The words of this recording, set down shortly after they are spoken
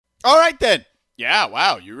All right, then. Yeah,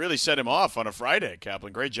 wow. You really set him off on a Friday,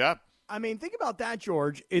 Kaplan. Great job. I mean, think about that,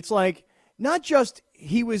 George. It's like not just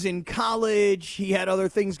he was in college, he had other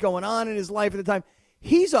things going on in his life at the time.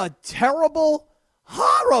 He's a terrible,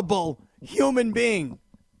 horrible human being.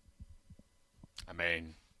 I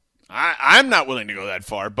mean, I'm not willing to go that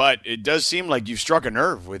far, but it does seem like you've struck a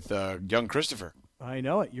nerve with young Christopher. I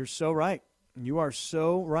know it. You're so right. You are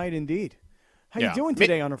so right indeed. How you Yeah. doing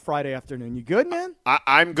today on a Friday afternoon? You good, man?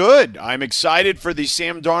 I'm good. I'm excited for the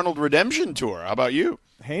Sam Darnold redemption tour. How about you?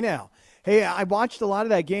 Hey, now. Hey, I watched a lot of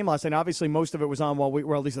that game last night. Obviously, most of it was on while we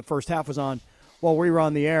were, at least the first half was on while we were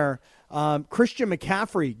on the air. Christian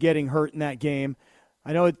McCaffrey getting hurt in that game.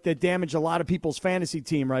 I know that damaged a lot of people's fantasy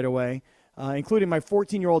team right away, including my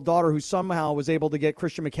 14-year-old daughter, who somehow was able to get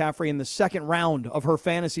Christian McCaffrey in the second round of her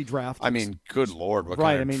fantasy draft. I mean, good Lord, what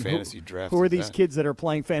kind of fantasy draft who are is these that? kids that are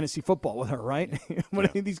playing fantasy football with her, right?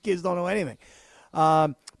 These kids don't know anything.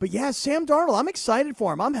 But, yeah, Sam Darnold, I'm excited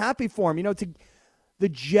for him. I'm happy for him. You know, the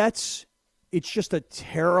Jets, it's just a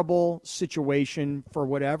terrible situation for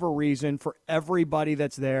whatever reason for everybody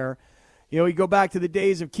that's there. You know, you go back to the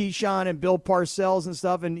days of Keyshawn and Bill Parcells and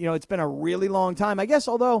stuff, and, you know, it's been a really long time. I guess,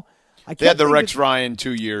 although I can't They had the think Rex Ryan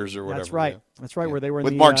 2 years or whatever. That's right. Yeah. That's right, where they were in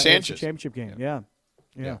With the Mark AFC Sanchez. championship game.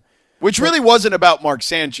 Yeah. Which really wasn't about Mark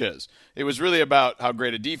Sanchez. It was really about how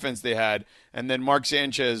great a defense they had, and then Mark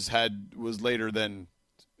Sanchez was later then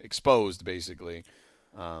exposed, basically.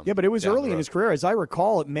 Yeah, but it was down the early in road. his career. As I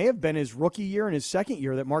recall, it may have been his rookie year and his second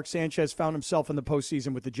year that Mark Sanchez found himself in the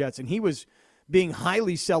postseason with the Jets, and he was being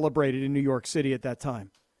highly celebrated in New York City at that time.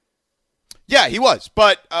 Yeah, he was.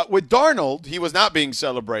 But with Darnold, he was not being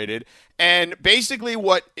celebrated. And basically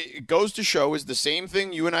what it goes to show is the same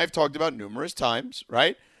thing you and I have talked about numerous times,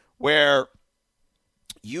 right? Where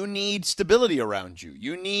you need stability around you.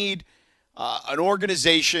 You need an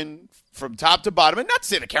organization from top to bottom. And not to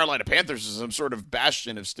say the Carolina Panthers is some sort of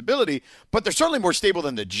bastion of stability, but they're certainly more stable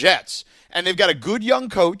than the Jets. And they've got a good young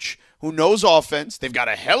coach who knows offense. They've got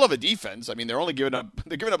a hell of a defense. I mean, they're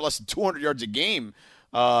giving up less than 200 yards a game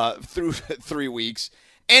through 3 weeks.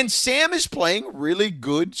 And Sam is playing really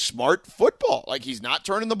good, smart football. Like, he's not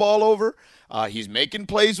turning the ball over. He's making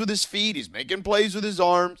plays with his feet. He's making plays with his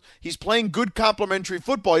arms. He's playing good complementary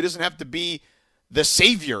football. He doesn't have to be the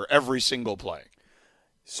savior every single play.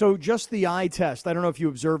 So just the eye test, I don't know if you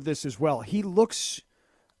observed this as well. I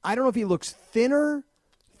don't know if he looks thinner,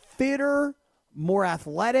 fitter, more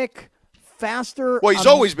athletic, faster. Well, he's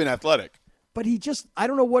always been athletic. But I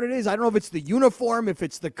don't know what it is. I don't know if it's the uniform, if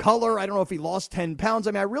it's the color. I don't know if he lost 10 pounds.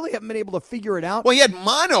 I mean, I really haven't been able to figure it out. Well, he had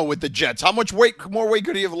mono with the Jets. How much more weight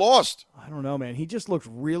could he have lost? I don't know, man. He just looked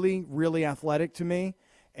really, really athletic to me.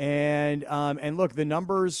 And look, the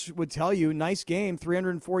numbers would tell you, nice game,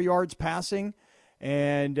 304 yards passing,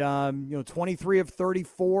 and 23 of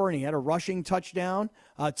 34, and he had a rushing touchdown,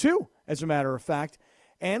 2, as a matter of fact.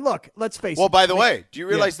 And look, let's face it. Well, by the way, do you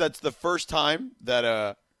realize that's the first time that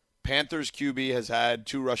a Panthers QB has had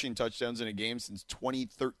 2 rushing touchdowns in a game since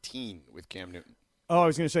 2013 with Cam Newton? Oh, I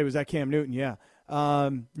was going to say, was that Cam Newton? Yeah.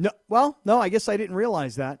 No, I guess I didn't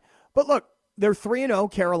realize that. But look, they're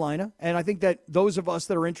 3-0, Carolina, and I think that those of us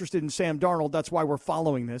that are interested in Sam Darnold, that's why we're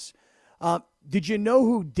following this. Did you know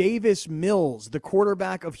who Davis Mills, the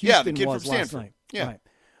quarterback of Houston, the kid was from last Stanford. night? Yeah. Right.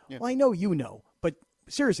 Yeah. Well, I know you know, but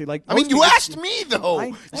seriously, like I mean, you asked me, though.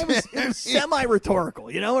 It was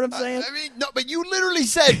semi-rhetorical. You know what I'm saying? I mean, no, but you literally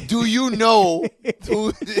said, do you know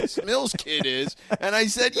who this Mills kid is? And I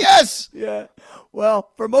said, yes. Yeah.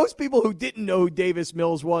 Well, for most people who didn't know who Davis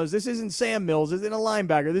Mills was, this isn't Sam Mills. This isn't a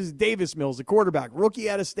linebacker. This is Davis Mills, the quarterback, rookie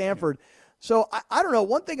out of Stanford. So I don't know.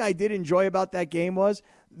 One thing I did enjoy about that game was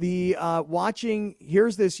the watching.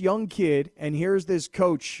 Here's this young kid, and here's this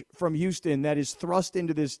coach from Houston that is thrust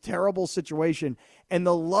into this terrible situation, and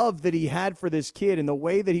the love that he had for this kid and the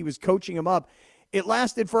way that he was coaching him up. It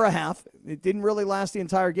lasted for a half. It didn't really last the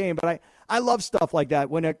entire game, but I love stuff like that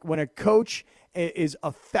when a coach is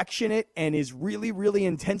affectionate and is really, really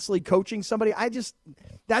intensely coaching somebody.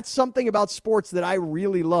 That's something about sports that I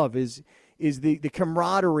really love is the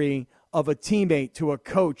camaraderie of a teammate to a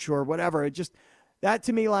coach or whatever. That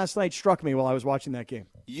to me last night struck me while I was watching that game.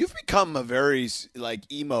 You've become a very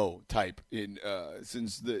emo type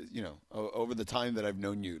since over the time that I've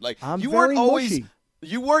known you. Like, I'm you very weren't always mushy.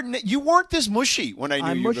 you weren't this mushy when I knew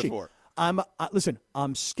I'm you mushy. before. Listen,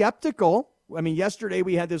 I'm skeptical. I mean, yesterday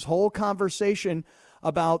we had this whole conversation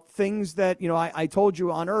about things that, I told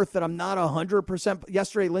you on Earth that I'm not 100%.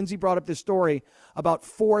 Yesterday, Lindsay brought up this story about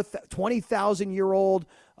 20,000-year-old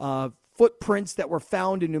footprints that were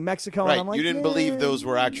found in New Mexico. Right. And I'm like, you didn't believe those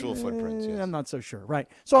were actual footprints. Yes. I'm not so sure. Right.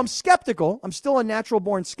 So I'm skeptical. I'm still a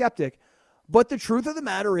natural-born skeptic. But the truth of the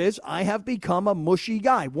matter is I have become a mushy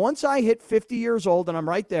guy. Once I hit 50 years old, and I'm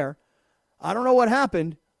right there, I don't know what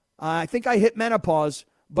happened. I think I hit menopause,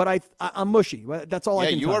 but I'm mushy. That's all I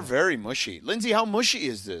can tell you. Yeah, you are very mushy. Lindsay, how mushy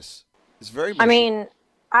is this? It's very mushy. I mean,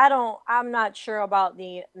 I'm not sure about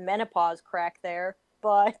the menopause crack there,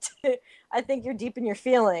 but I think you're deep in your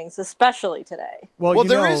feelings, especially today. Well,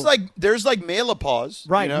 there's like menopause.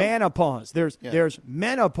 Right, menopause. There's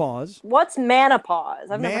menopause. What's menopause?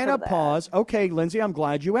 I've never menopause. Heard of that. Okay, Lindsay, I'm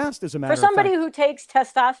glad you asked. As a matter For somebody of fact, who takes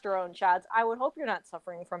testosterone shots, I would hope you're not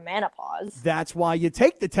suffering from menopause. That's why you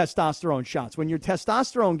take the testosterone shots. When your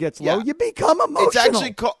testosterone gets low, you become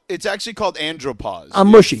emotional. It's actually called andropause. I'm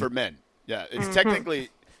mushy for men. Yeah, it's technically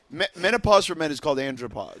menopause for men is called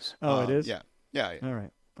andropause. Oh, it is. Yeah. All right.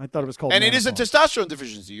 I thought it was called. And menopause. it is a testosterone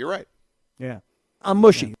deficiency. You're right. Yeah, I'm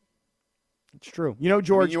mushy. Yeah. It's true. You know,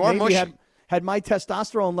 George, you are maybe mushy. had my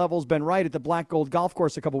testosterone levels been right at the Black Gold Golf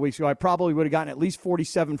Course a couple weeks ago, I probably would have gotten at least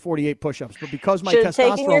 47, 48 push-ups. But because my testosterone was low, should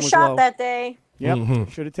have taken your shot that day. Yep,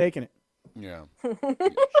 should have taken it. Yeah,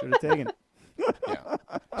 should have taken it. Yeah.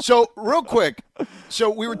 So real quick,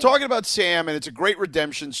 we were talking about Sam, and it's a great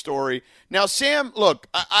redemption story. Now, Sam, look,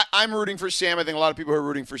 I'm rooting for Sam. I think a lot of people are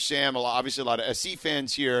rooting for Sam. Obviously, a lot of SC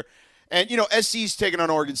fans here. And, SC's taking on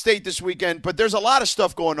Oregon State this weekend, but there's a lot of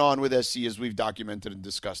stuff going on with SC as we've documented and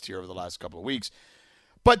discussed here over the last couple of weeks.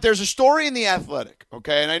 But there's a story in The Athletic,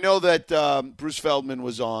 okay? And I know that Bruce Feldman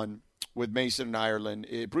was on with Mason in Ireland.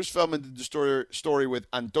 Bruce Feldman did the story with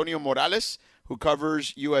Antonio Morales, who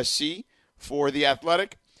covers USC for The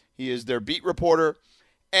Athletic. He is their beat reporter.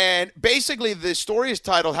 And basically the story is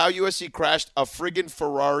titled How USC Crashed a Friggin'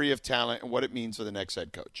 Ferrari of Talent and What It Means for the Next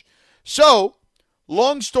Head Coach. So,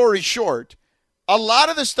 long story short, a lot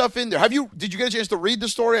of the stuff in there. Did you get a chance to read the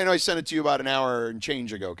story? I know I sent it to you about an hour and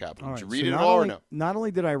change ago, Kaplan. Did you read it at all or no? Not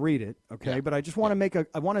only did I read it, okay, but I just want to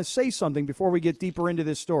I want to say something before we get deeper into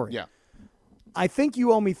this story. Yeah. I think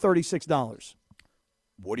you owe me $36.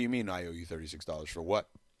 What do you mean I owe you $36 for what?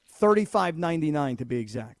 $35.99 to be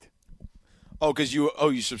exact. Oh, because you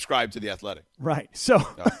subscribe to The Athletic. Right. So,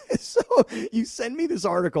 so you send me this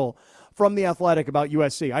article from The Athletic about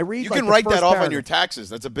USC. I read. You can write that off on your taxes.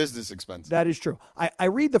 That's a business expense. That is true. I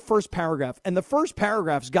read the first paragraph, and the first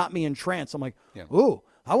paragraph's got me entranced. I'm like, ooh,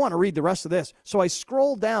 I want to read the rest of this. So I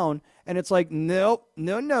scroll down, and it's like, nope,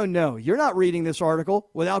 no. You're not reading this article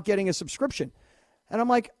without getting a subscription. And I'm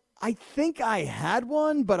like, I think I had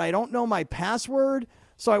one, but I don't know my password.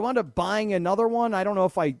 So I wound up buying another one. I don't know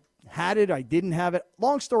if I had it, I didn't have it.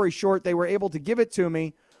 Long story short, they were able to give it to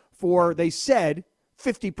me for, they said,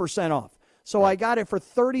 50% off. So I got it for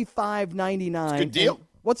 $35.99. Good deal. And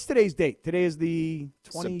what's today's date? Today is the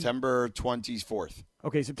September 24th.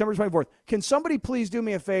 Okay, September 24th. Can somebody please do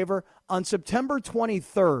me a favor? On September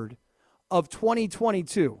 23rd of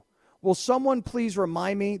 2022, will someone please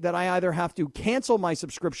remind me that I either have to cancel my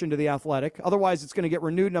subscription to The Athletic, otherwise it's going to get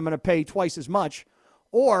renewed and I'm going to pay twice as much,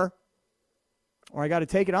 or I got to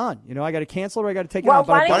take it on. I got to cancel it or I got to take it on. Well,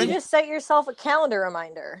 why don't you just set yourself a calendar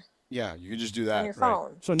reminder? Yeah, you can just do that on your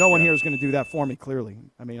phone. Right. So no one here is going to do that for me, clearly.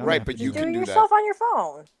 I mean, right, but you can do yourself that on your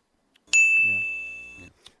phone. Yeah.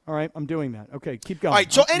 All right, I'm doing that. Okay, keep going. All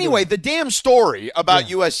right, so anyway, the damn story about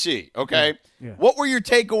USC, okay? Yeah. What were your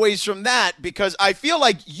takeaways from that? Because I feel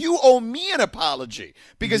like you owe me an apology.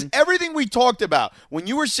 Because everything we talked about, when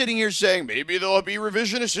you were sitting here saying, maybe there'll be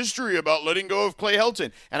revisionist history about letting go of Clay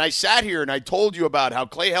Helton, and I sat here and I told you about how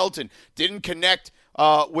Clay Helton didn't connect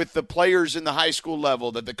with the players in the high school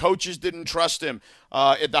level, that the coaches didn't trust him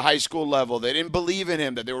at the high school level, they didn't believe in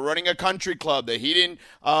him, that they were running a country club, that he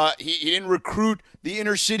didn't recruit the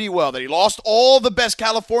inner city well, that he lost all the best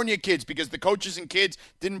California kids because the coaches and kids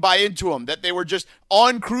didn't buy into him, that they were just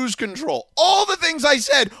on cruise control. All the things I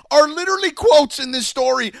said are literally quotes in this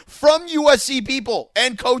story from USC people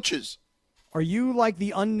and coaches. Are you like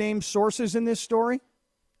the unnamed sources in this story?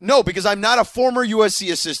 No, because I'm not a former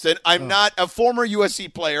USC assistant. I'm not a former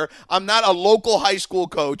USC player. I'm not a local high school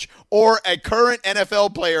coach or a current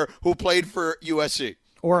NFL player who played for USC.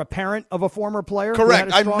 Or a parent of a former player?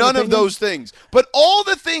 Correct. I'm none of those things. But all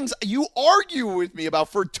the things you argue with me about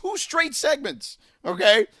for 2 straight segments,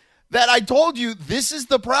 okay, that I told you this is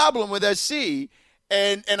the problem with SC.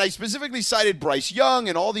 And I specifically cited Bryce Young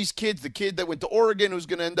and all these kids, the kid that went to Oregon who's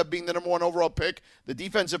going to end up being the number 1 overall pick, the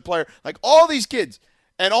defensive player, like all these kids.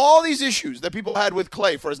 And all these issues that people had with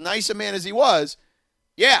Clay, for as nice a man as he was,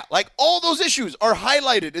 like all those issues are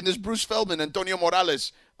highlighted in this Bruce Feldman, Antonio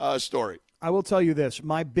Morales story. I will tell you this.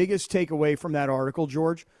 My biggest takeaway from that article,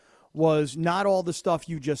 George, was not all the stuff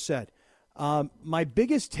you just said. My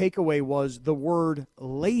biggest takeaway was the word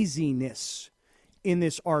laziness in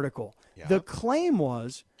this article. Yeah. The claim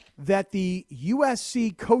was that the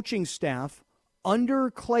USC coaching staff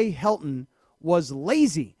under Clay Helton was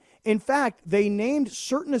lazy. In fact, they named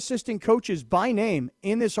certain assistant coaches by name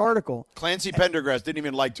in this article. Clancy Pendergrass didn't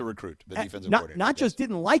even like to recruit the defensive coordinator. Not just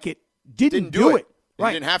didn't like it, didn't do it. Right.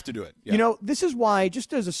 He didn't have to do it. Yeah. You know, this is why,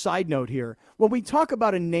 just as a side note here, when we talk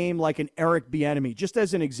about a name like an Eric Bieniemy, just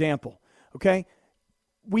as an example, okay,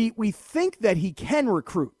 we think that he can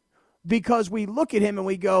recruit because we look at him and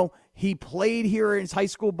we go, he played here in his high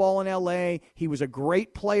school ball in L.A. He was a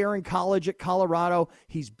great player in college at Colorado.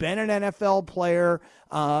 He's been an NFL player.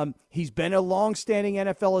 He's been a long-standing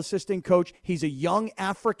NFL assistant coach. He's a young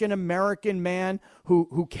African-American man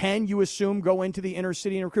who can, you assume, go into the inner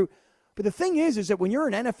city and recruit. But the thing is that when you're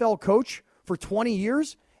an NFL coach for 20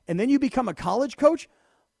 years and then you become a college coach,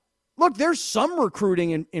 look, there's some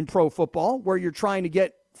recruiting in pro football where you're trying to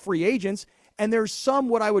get free agents. And there's some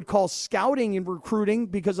what I would call scouting and recruiting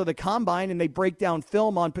because of the combine, and they break down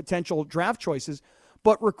film on potential draft choices.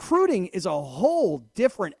 But recruiting is a whole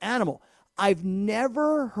different animal. I've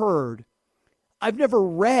never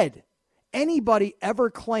read anybody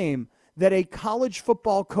ever claim that a college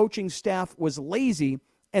football coaching staff was lazy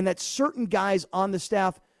and that certain guys on the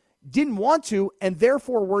staff didn't want to and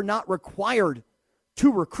therefore were not required to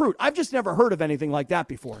recruit. I've just never heard of anything like that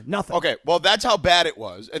before. Nothing. Okay, well, that's how bad it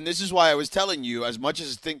was. And this is why I was telling you, as much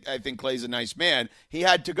as I think Clay's a nice man, he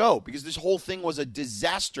had to go because this whole thing was a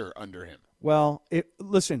disaster under him. Well,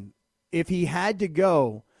 listen, if he had to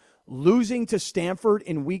go, losing to Stanford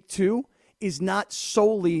in week 2 is not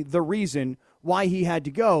solely the reason why he had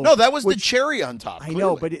to go. No, that was the cherry on top. I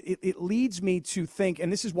know, but it leads me to think,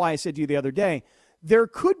 and this is why I said to you the other day, there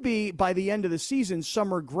could be, by the end of the season,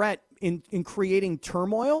 some regret in creating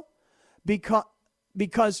turmoil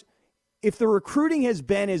because if the recruiting has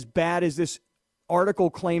been as bad as this article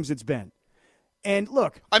claims it's been, and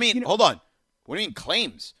look. I mean, hold on. What do you mean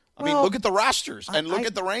claims? I mean, look at the rosters and look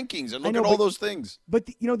at the rankings and look at all those things. But,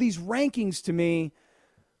 these rankings to me,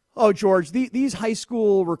 oh, George, these high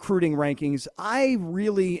school recruiting rankings, I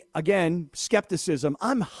really, again, skepticism.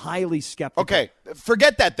 I'm highly skeptical. Okay,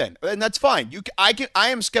 forget that then, and that's fine. I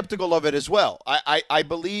am skeptical of it as well. I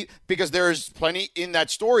believe because there is plenty in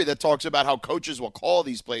that story that talks about how coaches will call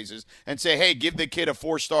these places and say, hey, give the kid a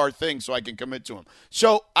 4-star thing so I can commit to him.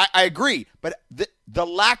 So I agree, but the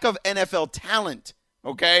lack of NFL talent,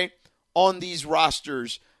 okay, on these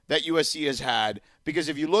rosters that USC has had, because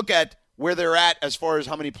if you look at where they're at as far as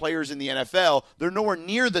how many players in the NFL, they're nowhere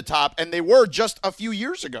near the top, and they were just a few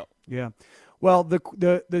years ago. Yeah. Well,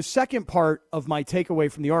 the second part of my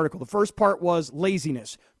takeaway from the article, the first part was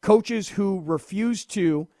laziness. Coaches who refuse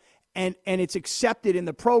to, and it's accepted in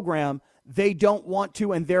the program, they don't want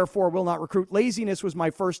to and therefore will not recruit. Laziness was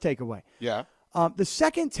my first takeaway. Yeah. The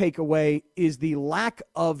second takeaway is the lack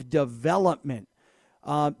of development.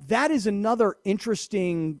 That is another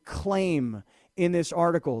interesting claim in this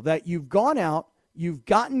article, that you've gone out, you've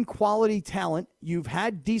gotten quality talent, you've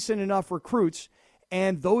had decent enough recruits,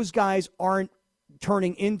 and those guys aren't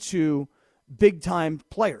turning into big-time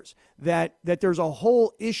players, that there's a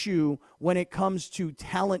whole issue when it comes to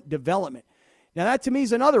talent development. Now, that to me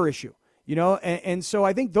is another issue, and so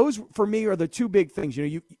I think those, for me, are the two big things.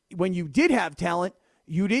 When you did have talent,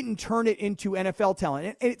 you didn't turn it into NFL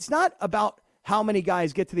talent. And it's not about how many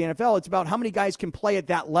guys get to the NFL. It's about how many guys can play at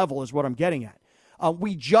that level is what I'm getting at.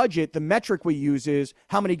 We judge it. The metric we use is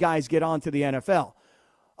how many guys get onto the NFL.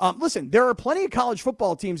 Listen, there are plenty of college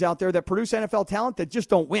football teams out there that produce NFL talent that just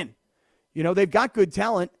don't win. They've got good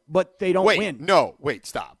talent, but they don't win. Wait,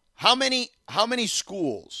 stop. How many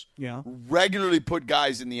schools regularly put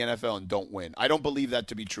guys in the NFL and don't win? I don't believe that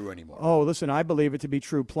to be true anymore. Oh, listen, I believe it to be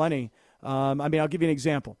true plenty. I'll give you an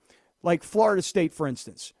example. Like Florida State, for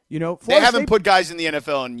instance. They haven't put guys in the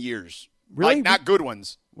NFL in years. Really? Like, not good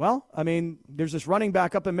ones. Well, there's this running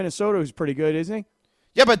back up in Minnesota who's pretty good, isn't he?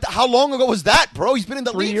 Yeah, but how long ago was that, bro? He's been in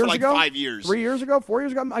the league for 5 years. 3 years ago? 4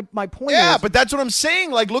 years ago? My point is... Yeah, but that's what I'm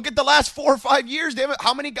saying. Like, look at the last 4 or 5 years. Damn it,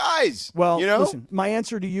 how many guys? Well, listen, my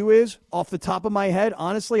answer to you is, off the top of my head,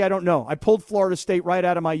 honestly, I don't know. I pulled Florida State right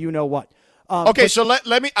out of my you-know-what. Okay, so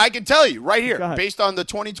let me... I can tell you right here, based on the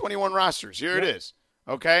 2021 rosters. Here it is.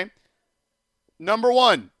 Okay? Number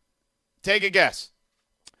 1, take a guess.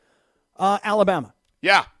 Alabama.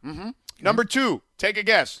 Yeah. Mm-hmm. Number 2, take a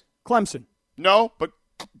guess. Clemson. No, but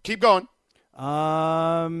keep going.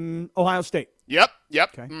 Ohio State. Yep.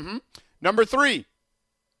 Okay. Mm-hmm. Number 3.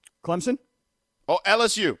 Clemson. Oh,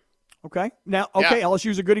 LSU. Okay. Now,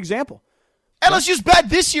 LSU's a good example. LSU's bad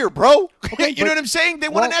this year, bro. Okay, you know what I'm saying? They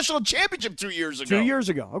won a national championship 2 years ago. 2 years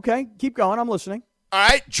ago. Okay. Keep going. I'm listening. All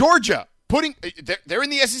right. Georgia. they're in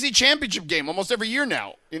the SEC championship game almost every year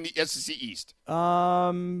now in the SEC East.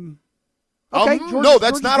 Okay, no,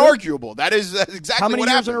 that's not arguable. That's exactly what happens. How many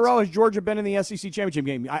years in a row has Georgia been in the SEC championship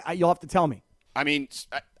game? You'll have to tell me. I mean,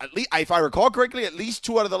 at least, if I recall correctly, at least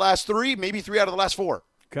 2 out of the last 3, maybe 3 out of the last 4.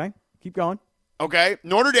 Okay, keep going. Okay,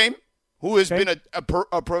 Notre Dame, who has been a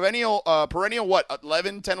perennial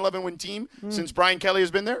 10-11 win team since Brian Kelly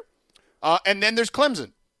has been there. And then there's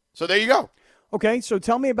Clemson. So there you go. Okay, so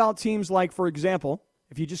tell me about teams like, for example,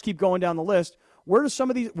 if you just keep going down the list, where's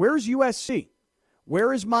USC?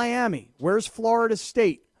 Where is Miami? Where's Florida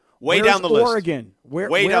State? Where's down the list. Oregon?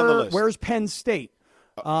 Down the list. Where's Penn State?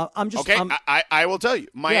 I will tell you.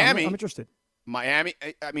 Miami. Yeah, I'm interested. Miami,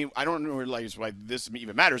 I mean, I don't realize why this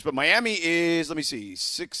even matters, but Miami is, let me see,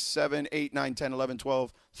 6, 7, 8, 9, 10, 11,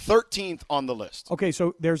 12, 13th on the list. Okay,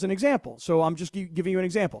 so there's an example. So I'm just giving you an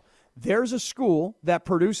example. There's a school that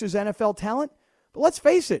produces NFL talent, but let's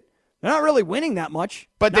face it, they're not really winning that much.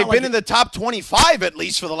 But they've been in the top 25 at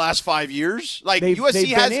least for the last 5 years. Like USC they've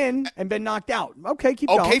has been in and been knocked out. Okay, keep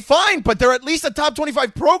going. Okay, fine, but they're at least a top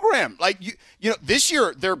 25 program. Like you know, this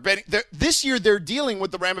year they're dealing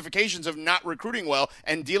with the ramifications of not recruiting well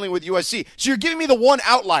and dealing with USC. So you're giving me the one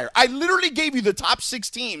outlier. I literally gave you the top 6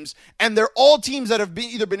 teams, and they're all teams that have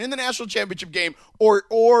either been in the national championship game or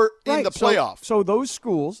in the playoff. So those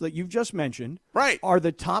schools that you've just mentioned, right, are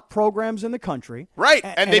the top programs in the country, right,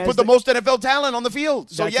 and they put the most NFL talent on the field.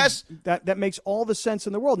 So yes, that makes all the sense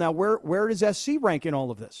in the world. Now, where does SC rank in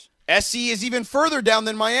all of this? SC is even further down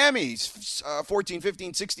than Miami's, 14,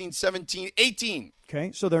 15, 16, 17, 18.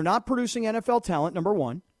 Okay, so they're not producing NFL talent, number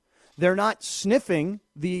one. They're not sniffing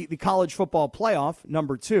the college football playoff,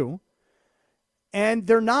 number 2. And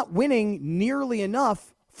they're not winning nearly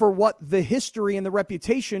enough for what the history and the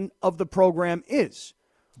reputation of the program is.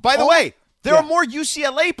 By the way, there are more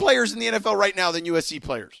UCLA players in the NFL right now than USC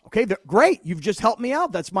players. Okay, great. You've just helped me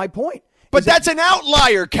out. That's my point. But that's an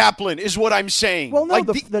outlier, Kaplan, is what I'm saying. Well, no, like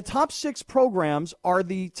the top 6 programs are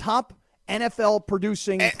the top NFL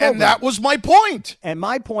producing programs. And that was my point. And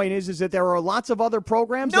my point is that there are lots of other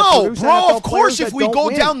programs that produce NFL NFL of course, if we go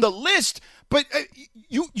win. down the list, but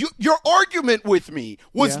your argument with me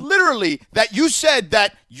was literally that you said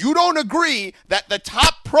that you don't agree that the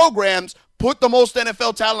top programs put the most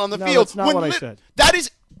NFL talent on the field. That's not what I said. That is,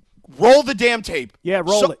 roll the damn tape. Yeah,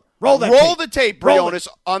 roll it. Roll the tape, Briones,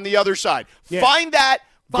 on the other side. Yeah. Find that.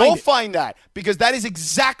 Find that, because that is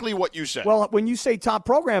exactly what you said. Well, when you say top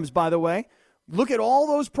programs, by the way, look at all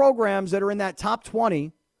those programs that are in that top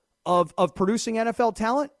 20 of producing NFL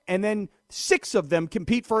talent, and then 6 of them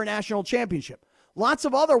compete for a national championship. Lots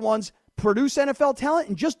of other ones produce NFL talent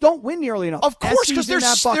and just don't win nearly enough. Of course, because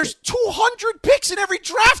there's 200 picks in every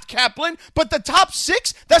draft, Kaplan. But the top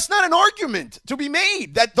 6, that's not an argument to be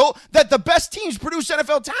made that the best teams produce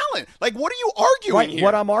NFL talent. Like, what are you arguing here?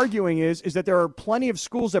 What I'm arguing is that there are plenty of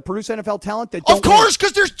schools that produce NFL talent that don't Of course,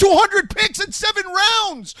 because there's 200 picks in 7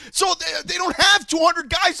 rounds. So they don't have 200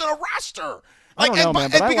 guys on a roster. I don't know,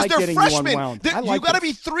 man, but I like getting freshmen. you unwound. You got to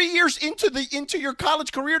be 3 years into your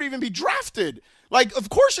college career to even be drafted. Like, of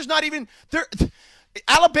course, there's not even there.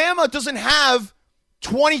 Alabama doesn't have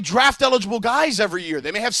 20 draft eligible guys every year.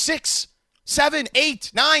 They may have 6, 7,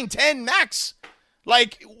 8, 9, 10 max.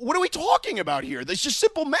 Like, what are we talking about here? That's just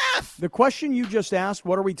simple math. The question you just asked,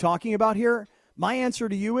 what are we talking about here? My answer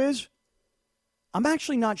to you is, I'm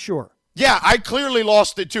actually not sure. Yeah, I clearly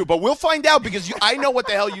lost it too, but we'll find out because I know what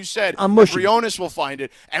the hell you said. Briones will find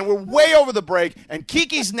it, and we're way over the break, and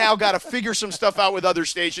Kiki's now got to figure some stuff out with other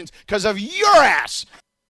stations because of your ass.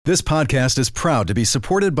 This podcast is proud to be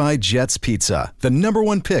supported by Jets Pizza, the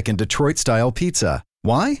 #1 pick in Detroit-style pizza.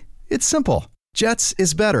 Why? It's simple. Jets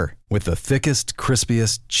is better. With the thickest,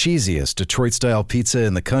 crispiest, cheesiest Detroit-style pizza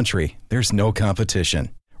in the country, there's no competition.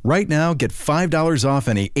 Right now, get $5 off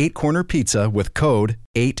any 8-corner pizza with code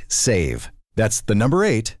 8SAVE. That's the number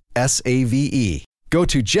 8, SAVE. Go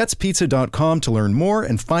to jetspizza.com to learn more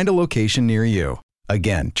and find a location near you.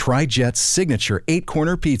 Again, try Jet's signature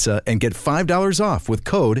 8-corner pizza and get $5 off with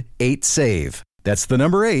code 8SAVE. That's the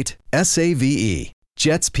number 8, SAVE.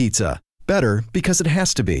 Jet's Pizza. Better because it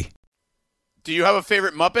has to be. Do you have a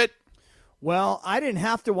favorite Muppet? Well, I didn't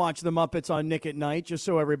have to watch the Muppets on Nick at Night, just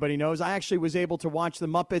so everybody knows. I actually was able to watch the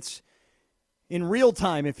Muppets in real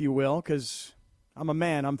time, if you will, because I'm a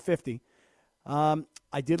man. I'm 50.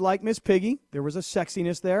 I did like Miss Piggy. There was a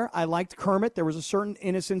sexiness there. I liked Kermit. There was a certain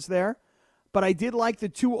innocence there. But I did like the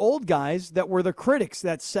 2 old guys that were the critics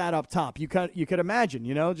that sat up top. You could imagine,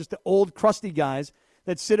 just the old crusty guys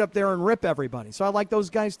that sit up there and rip everybody. So I like those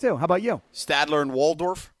guys, too. How about you? Stadler and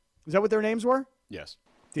Waldorf. Is that what their names were? Yes.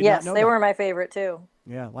 Yes, they were my favorite, too.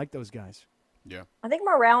 Yeah, I like those guys. Yeah. I think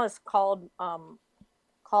Morales called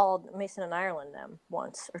Mason and Ireland them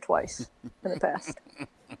once or twice in the past.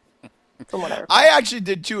 From what I recall. I actually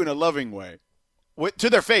did too in a loving way. To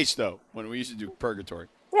their face, though, when we used to do purgatory.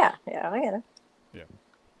 Yeah, I get it. Yeah.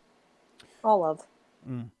 All love.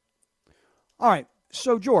 All right.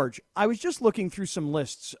 So, George, I was just looking through some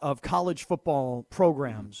lists of college football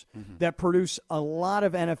programs that produce a lot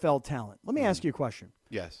of NFL talent. Let me ask you a question.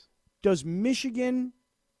 Yes. Does Michigan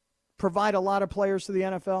provide a lot of players to the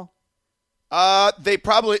NFL?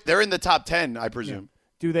 They're in the top 10, I presume. Yeah.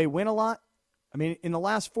 Do they win a lot? I mean, in the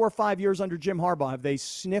last 4 or 5 years under Jim Harbaugh, have they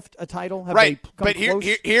sniffed a title? Have right. They come But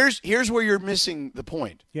here's where you're missing the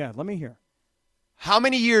point. Yeah, let me hear. How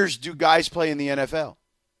many years do guys play in the NFL?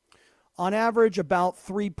 On average, about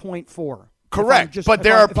 3.4. Correct. But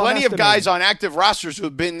there are plenty of guys on active rosters who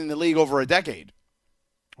have been in the league over a decade.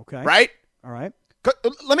 Okay. Right? All right.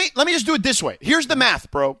 Let me just do it this way. Here's the math,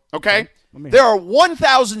 bro. Okay? There are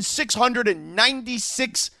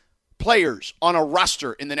 1,696 players on a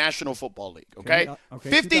roster in the National Football League, okay?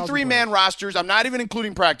 53-man rosters. I'm not even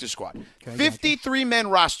including practice squad. 53-man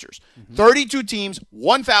rosters. 32 teams,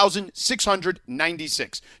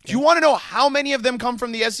 1,696. Do you want to know how many of them come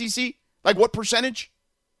from the SEC? Like what percentage?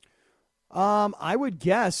 I would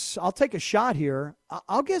guess, I'll take a shot here.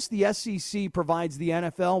 I'll guess the SEC provides the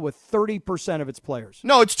NFL with 30% of its players.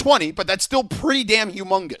 No, it's 20, but that's still pretty damn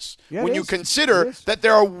humongous when you consider that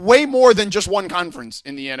there are way more than just one conference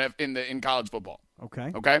in the in college football.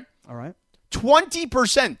 Okay. Okay? All right.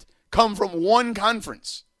 20% come from one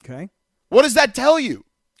conference. Okay. What does that tell you?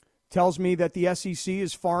 Tells me that the SEC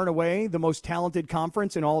is far and away the most talented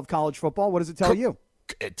conference in all of college football. What does it tell you?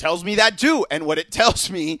 It tells me that too. And what it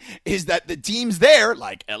tells me is that the teams there,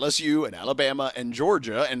 like LSU and Alabama and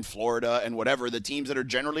Georgia and Florida and whatever, the teams that are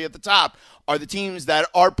generally at the top, are the teams that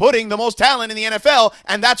are putting the most talent in the NFL,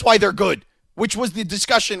 and that's why they're good, which was the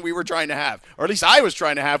discussion we were trying to have, or at least I was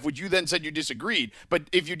trying to have, which you then said you disagreed. But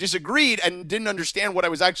if you disagreed and didn't understand what I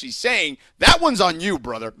was actually saying, that one's on you,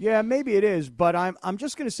 brother. Yeah, maybe it is, but I'm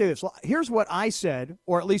just going to say this. Here's what I said,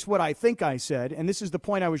 or at least what I think I said, and this is the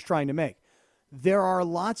point I was trying to make. There are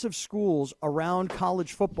lots of schools around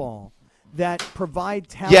college football that provide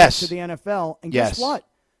talent to the NFL, and guess what?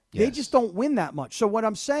 They just don't win that much. So what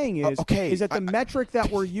I'm saying is that the metric that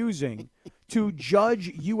we're using to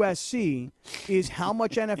judge USC is how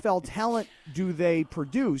much NFL talent do they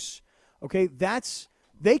produce. Okay,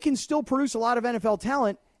 they can still produce a lot of NFL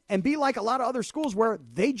talent and be like a lot of other schools where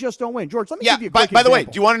they just don't win. George, let me give you a quick by the way,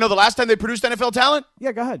 example. do you want to know the last time they produced NFL talent?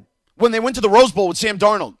 Yeah, go ahead. When they went to the Rose Bowl with Sam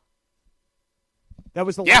Darnold. That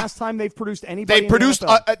was the last time they've produced anybody. They produced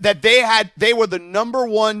that they were the number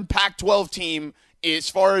one Pac-12 team as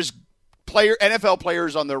far as NFL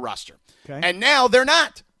players on their roster. Okay. And now they're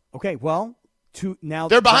not. Okay, well,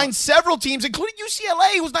 they're behind several teams, including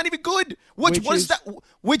UCLA, who's not even good. What does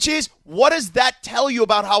that tell you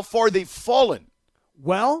about how far they've fallen?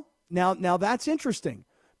 Well, now that's interesting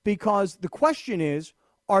because the question is,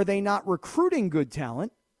 are they not recruiting good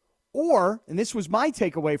talent? Or, and this was my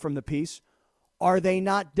takeaway from the piece, are they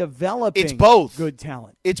not developing good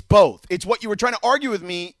talent? It's both. It's what you were trying to argue with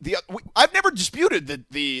me. I've never disputed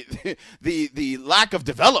the lack of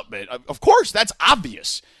development. Of course, that's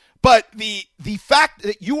obvious. But the fact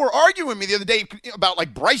that you were arguing with me the other day about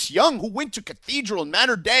like Bryce Young, who went to Cathedral and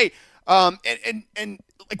Mater Dei, and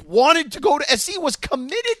like wanted to go to SC, was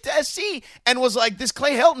committed to SC, and was like, this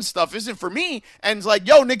Clay Helton stuff isn't for me, and it's like,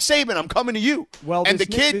 yo, Nick Saban, I'm coming to you. Well, and the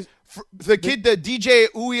kid, the DJ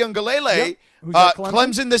Uiagalelei,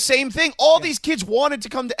 Clemson, the same thing. All these kids wanted to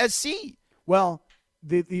come to SC. Well,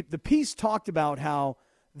 the piece talked about how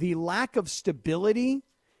the lack of stability,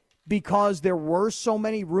 because there were so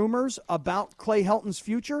many rumors about Clay Helton's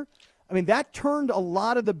future, I mean, that turned a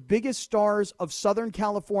lot of the biggest stars of Southern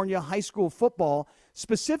California high school football,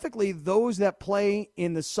 specifically those that play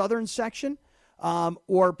in the southern section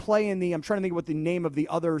or play in I'm trying to think what the name of the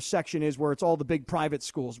other section is where it's all the big private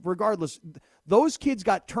schools. Regardless, those kids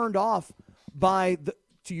got turned off by,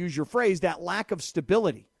 to use your phrase, that lack of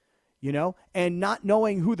stability, and not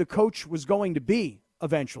knowing who the coach was going to be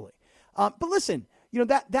eventually. But listen,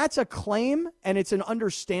 that's a claim, and it's an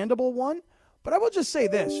understandable one. But I will just say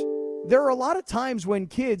this. There are a lot of times when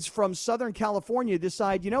kids from Southern California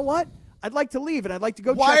decide, you know what? I'd like to leave, and I'd like to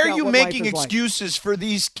go check out what life is like. Why are you making excuses for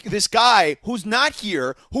this guy who's not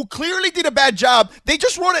here, who clearly did a bad job? They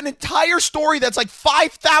just wrote an entire story that's like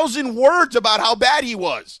 5,000 words about how bad he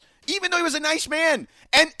was, even though he was a nice man,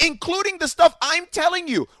 and including the stuff I'm telling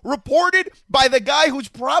you, reported by the guy who's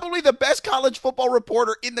probably the best college football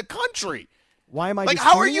reporter in the country. Why am I like?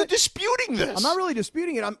 disputing How are you it? disputing this? I'm not really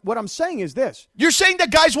disputing it. What I'm saying is this. You're saying that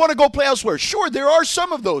guys want to go play elsewhere. Sure, there are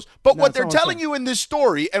some of those. But No, what that's they're not what I'm telling saying. you in this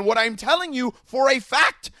story, and what I'm telling you for a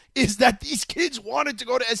fact, is that these kids wanted to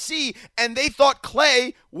go to SC, and they thought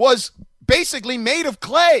Clay was basically made of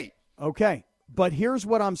clay. Okay, but here's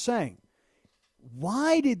what I'm saying.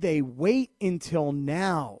 Why did they wait until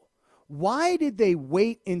now? Why did they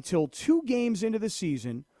wait until 2 games into the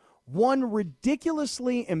season, one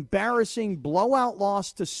ridiculously embarrassing blowout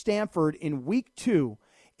loss to Stanford in week 2,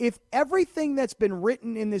 if everything that's been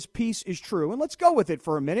written in this piece is true, and let's go with it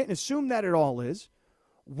for a minute and assume that it all is,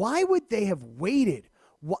 why would they have waited?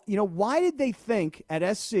 Why did they think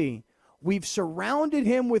at SC, we've surrounded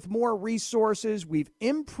him with more resources, we've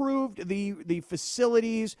improved the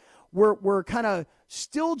facilities, we're kind of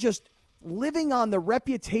still just living on the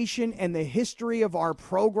reputation and the history of our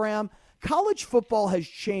program? College football has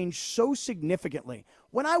changed so significantly.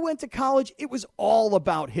 When I went to college, it was all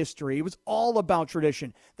about history. It was all about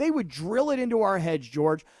tradition. They would drill it into our heads,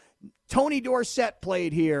 George. Tony Dorsett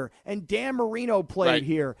played here, and Dan Marino played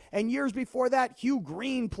here. And years before that, Hugh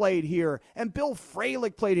Green played here, and Bill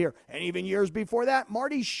Fralick played here. And even years before that,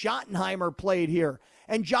 Marty Schottenheimer played here,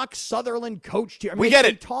 and Jock Sutherland coached here. I mean, We get they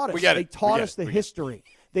it. taught us. We get They it. taught We us get it. the We get it. history.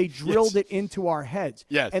 They drilled it into our heads.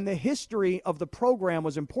 Yes. And the history of the program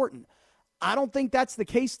was important. I don't think that's the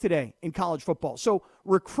case today in college football. So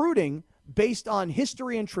recruiting based on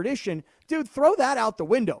history and tradition, dude, throw that out the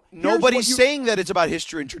window. Nobody's saying that it's about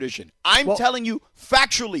history and tradition. I'm telling you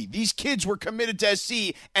factually, these kids were committed to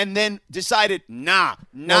SC and then decided, not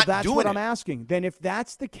that's doing what it. I'm asking. Then if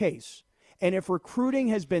that's the case, and if recruiting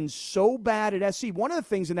has been so bad at SC, one of the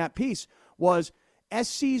things in that piece was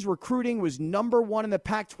SC's recruiting was number 1 in the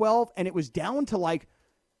Pac-12, and it was down to like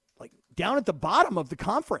down at the bottom of the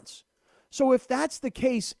conference. So if that's the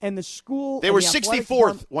case, and the school They and were the athletic 64th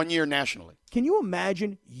department- one year nationally. Can you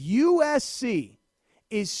imagine USC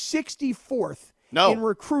is 64th No. in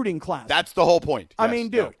recruiting class? That's the whole point. I Yes, mean,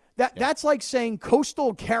 dude, yeah. that's like saying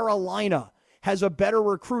Coastal Carolina has a better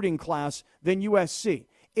recruiting class than USC.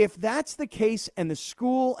 If that's the case, and the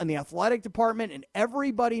school and the athletic department and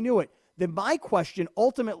everybody knew it, then my question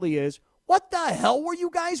ultimately is, what the hell were you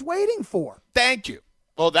guys waiting for? Thank you.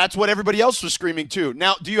 Well, that's what everybody else was screaming too.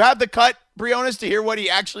 Now, do you have the cut, Briones, to hear what he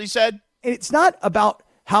actually said? It's not about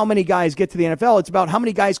how many guys get to the NFL. It's about how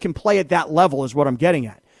many guys can play at that level is what I'm getting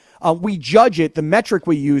at. We judge it. The metric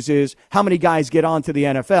we use is how many guys get onto the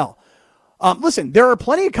NFL. Listen, there are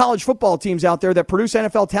plenty of college football teams out there that produce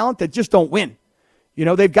NFL talent that just don't win.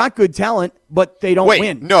 They've got good talent, but they don't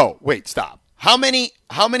win. Wait, stop. How many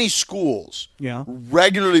schools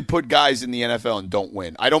regularly put guys in the NFL and don't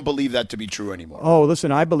win? I don't believe that to be true anymore. Oh,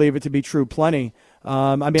 listen, I believe it to be true plenty.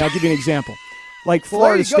 I'll give you an example. Like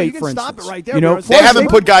Florida State, for instance. Stop it right there. They haven't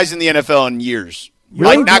put guys in the NFL in years.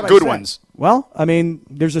 Really? Like, not good ones. Well,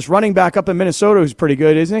 there's this running back up in Minnesota who's pretty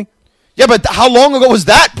good, isn't he? Yeah, but how long ago was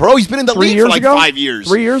that, bro? He's been in the 3 league years for like ago? 5 years.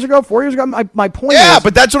 3 years ago? 4 years ago? My point is... Yeah,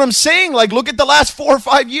 but that's what I'm saying. Like, look at the last 4 or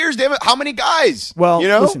 5 years. Damn it, how many guys? Well,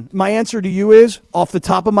 listen, my answer to you is, off the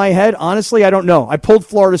top of my head, honestly, I don't know. I pulled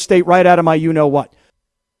Florida State right out of my you-know-what.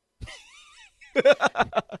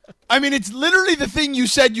 It's literally the thing you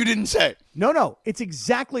said you didn't say. No, it's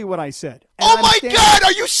exactly what I said. And Oh, my God,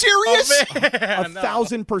 are you serious?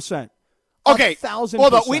 1,000%. Okay, 1,000%.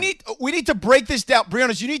 hold on. We need to break this down.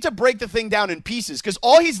 Briones, you need to break the thing down in pieces because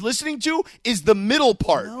all he's listening to is the middle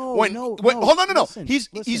part. No. Hold on. Listen.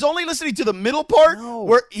 He's only listening to the middle part No.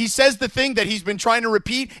 where he says the thing that he's been trying to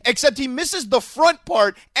repeat, except he misses the front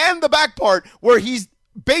part and the back part where he's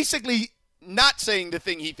basically not saying the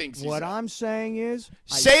thing he thinks he's What saying. I'm saying is...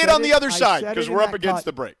 Say it on the other I side said because it in we're up that against cut.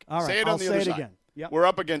 the break. All right, say it I'll on the say other it side. again. Yep. We're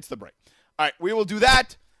up against the break. All right, we will do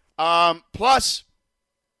that. Plus,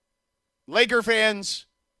 Laker fans,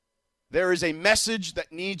 there is a message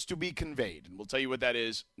that needs to be conveyed, and we'll tell you what that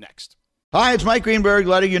is next. Hi, it's Mike Greenberg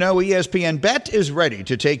letting you know ESPN Bet is ready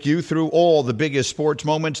to take you through all the biggest sports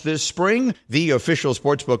moments this spring. The official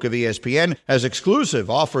sportsbook of ESPN has exclusive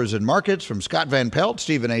offers and markets from Scott Van Pelt,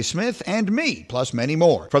 Stephen A. Smith, and me, plus many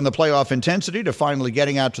more. From the playoff intensity to finally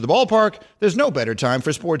getting out to the ballpark, there's no better time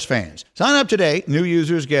for sports fans. Sign up today. New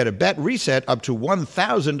users get a bet reset up to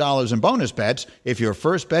 $1,000 in bonus bets if your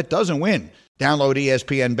first bet doesn't win. Download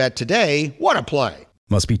ESPN Bet today. What a play.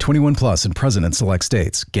 Must be 21 plus and present in select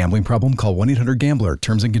states. Gambling problem? Call 1-800-GAMBLER.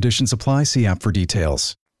 Terms and conditions apply. See app for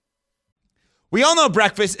details. We all know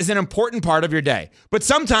breakfast is an important part of your day. But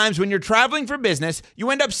sometimes when you're traveling for business, you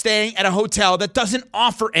end up staying at a hotel that doesn't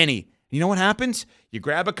offer any. You know what happens? You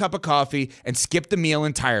grab a cup of coffee and skip the meal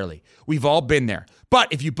entirely. We've all been there.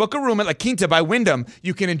 But if you book a room at La Quinta by Wyndham,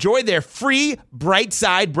 you can enjoy their free Bright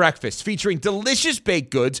Side breakfast featuring delicious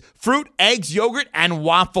baked goods, fruit, eggs, yogurt, and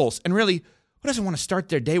waffles. And really, who doesn't want to start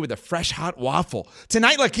their day with a fresh, hot waffle?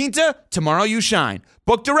 Tonight, La Quinta, tomorrow you shine.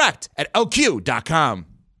 Book direct at lq.com.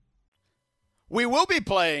 We will be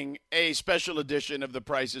playing a special edition of The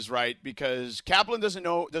Price is Right because Kaplan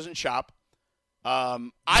doesn't shop.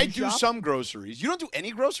 I do shop? some groceries. You don't do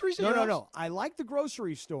any groceries in your house? No. I like the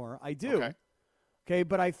grocery store. I do. Okay,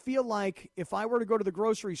 but I feel like if I were to go to the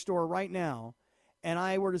grocery store right now and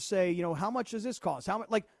I were to say, how much does this cost?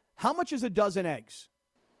 How much is a dozen eggs?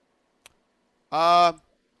 A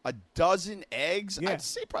dozen eggs? Yeah. I'd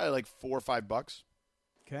say probably like $4 or $5.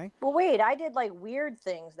 Okay. Well, wait, I did like weird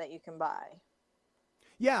things that you can buy.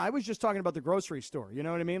 Yeah, I was just talking about the grocery store. You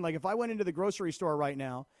know what I mean? Like if I went into the grocery store right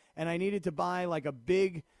now and I needed to buy like a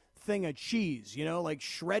big thing of cheese, like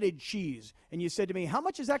shredded cheese, and you said to me, how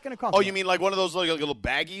much is that going to cost? Oh, you mean like one of those little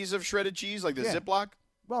baggies of shredded cheese, like the Ziploc?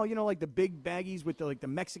 Well, like the big baggies with the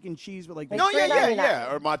Mexican cheese with like. No,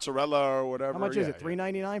 yeah, or mozzarella or whatever. How much is it?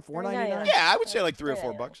 $3.99, $4.99? Yeah, I would say like $3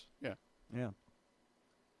 or $4. Yeah.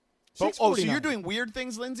 But, so you're doing weird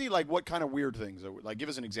things, Lindsay? Like what kind of weird things? Like give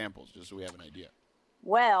us an example, just so we have an idea.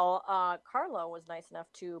 Well, Carlo was nice enough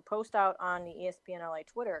to post out on the ESPN LA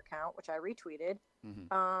Twitter account, which I retweeted.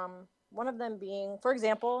 Mm-hmm. One of them being, for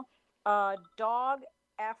example, a dog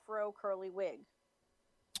afro curly wig.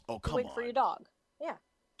 Oh, come wig on. for your dog. Yeah.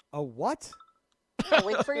 A what? A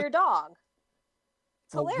wig for your dog.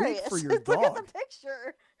 It's hilarious. Wig for your dog. Look at the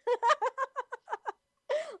picture.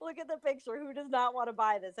 Look at the picture. Who does not want to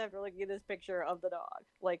buy this after looking at this picture of the dog?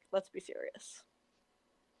 Like, let's be serious.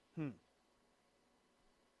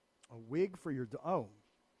 A wig for your dog.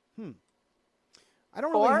 I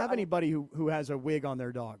don't really have anybody who has a wig on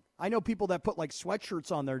their dog. I know people that put like sweatshirts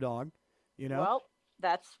on their dog, Well,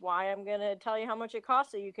 that's why I'm going to tell you how much it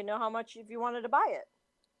costs so you can know how much if you wanted to buy it.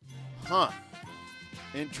 Huh.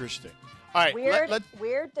 Interesting. All right.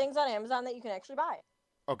 Weird things on Amazon that you can actually buy.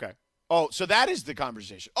 Okay. Oh, so that is the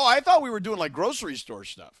conversation. Oh, I thought we were doing like grocery store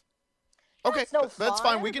stuff. Okay, that's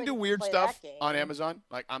fine. We can do weird stuff on Amazon.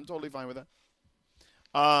 Like, I'm totally fine with that.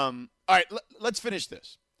 All right, let's finish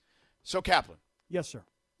this. So, Kaplan. Yes, sir.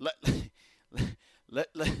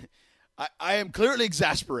 I am clearly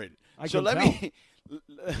exasperated.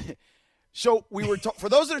 So we were for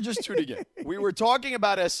those that are just tuning in, we were talking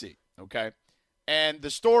about SC, okay, and the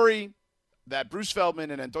story that Bruce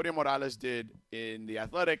Feldman and Antonio Morales did in The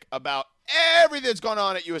Athletic about everything that's gone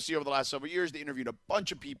on at USC over the last several years. They interviewed a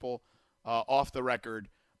bunch of people off the record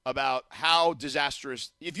about how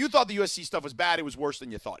disastrous. If you thought the USC stuff was bad, it was worse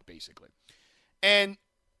than you thought, basically. And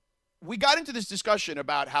we got into this discussion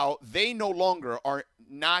about how they are no longer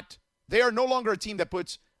a team that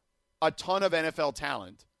puts a ton of NFL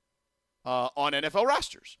talent on NFL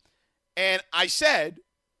rosters. And I said,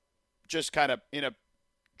 just kind of in a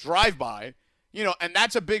drive-by, and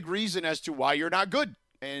that's a big reason as to why you're not good.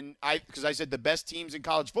 And because I said the best teams in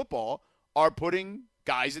college football are putting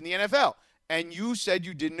guys in the NFL. And you said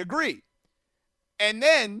you didn't agree. And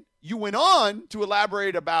then you went on to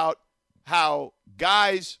elaborate about how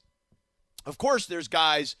guys, of course, there's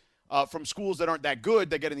guys from schools that aren't that good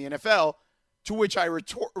that get in the NFL, to which I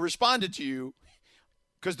responded to you,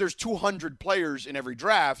 because there's 200 players in every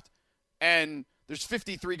draft, and there's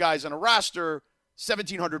 53 guys on a roster,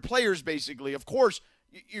 1,700 players basically. Of course,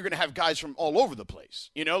 you're going to have guys from all over the place.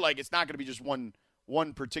 Like it's not going to be just one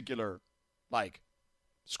particular, like,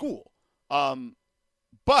 school.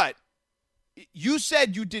 But you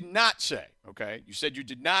said you did not say, okay? You said you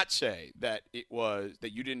did not say that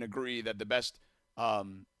that you didn't agree that the best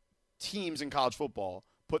teams in college football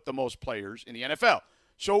put the most players in the NFL.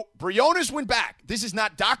 So Briones went back. This is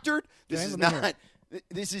not doctored. This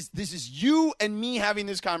is you and me having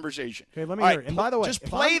this conversation. Okay, let me hear it. And by the way, just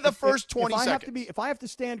play the first 20 seconds. If I have to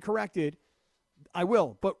stand corrected, I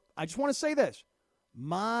will. But I just want to say this.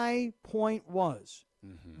 My point was,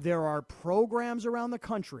 there are programs around the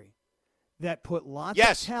country that put lots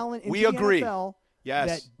of talent into the NFL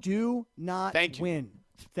that do not win.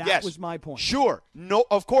 That was my point. Sure. No,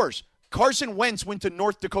 of course. Carson Wentz went to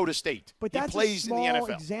North Dakota State. But that's he plays a small in the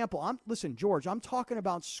NFL. Example. Listen, George, I'm talking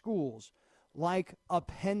about schools like a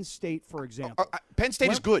Penn State, for example. Penn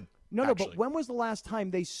State is good. No, but when was the last time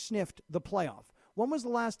they sniffed the playoff? When was the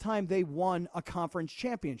last time they won a conference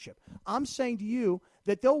championship? I'm saying to you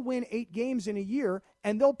that they'll win 8 games in a year,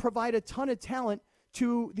 and they'll provide a ton of talent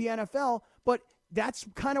to the NFL, but that's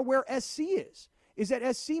kind of where SC is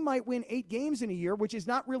that SC might win 8 games in a year, which is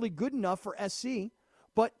not really good enough for SC,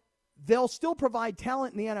 but they'll still provide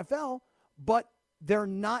talent in the NFL, but they're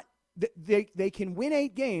not. They can win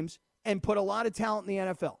 8 games and put a lot of talent in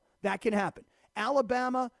the NFL. That can happen.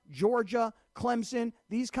 Alabama, Georgia, Clemson,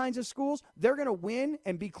 these kinds of schools, they're going to win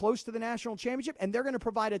and be close to the national championship, and they're going to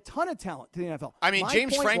provide a ton of talent to the NFL. I mean,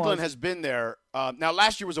 James Franklin has been there. Now,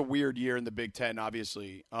 last year was a weird year in the Big Ten,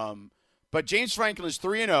 obviously. But James Franklin is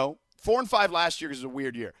 3-0, 4-5 last year because it was a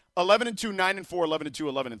weird year. 11-2, 9-4,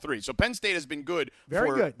 11-2, 11-3. So Penn State has been good.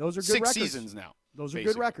 Very good. Those are good 6 records. seasons now. Those are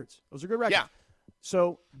basically. good records. Those are good records. Yeah.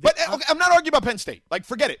 So, but okay, I'm not arguing about Penn State. Like,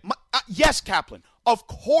 forget it. Yes, Kaplan. Of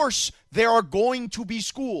course, there are going to be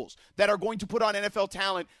schools that are going to put on NFL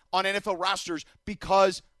talent on NFL rosters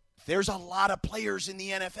because there's a lot of players in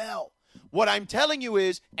the NFL. What I'm telling you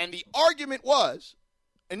is, and the argument was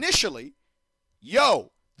initially,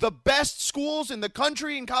 the best schools in the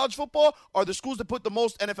country in college football are the schools that put the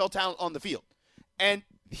most NFL talent on the field. And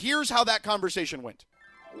here's how that conversation went.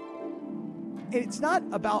 It's not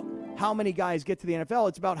about how many guys get to the NFL.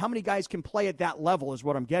 It's about how many guys can play at that level is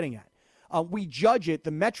what I'm getting at. We judge it.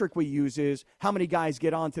 The metric we use is how many guys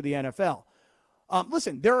get onto the NFL.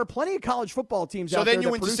 Listen, there are plenty of college football teams out there. So then you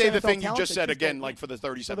went to say the thing you just said again, like for the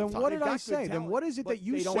 37th time. Then what did I say? Then what is it that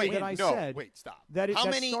you say that I said? Wait, stop. That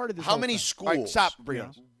started this how many schools? Right, stop.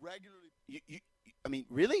 Regularly. I mean,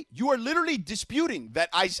 really? You are literally disputing that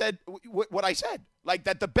I said what I said. Like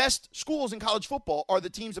that the best schools in college football are the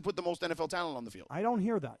teams that put the most NFL talent on the field. I don't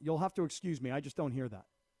hear that. You'll have to excuse me. I just don't hear that.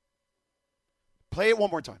 Play it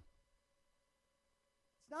one more time.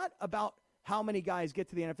 It's not about how many guys get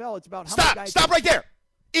to the NFL. It's about how many guys. Stop right there.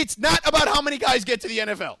 It's not about how many guys get to the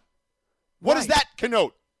NFL. What does that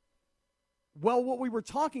connote? Well, what we were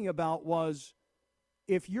talking about was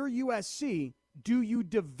if you're USC, do you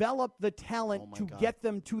develop the talent to get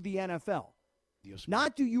them to the NFL?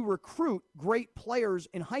 Not do you recruit great players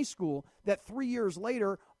in high school that 3 years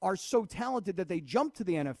later are so talented that they jump to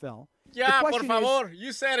the NFL. Yeah, por favor.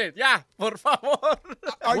 You said it. Yeah, por favor.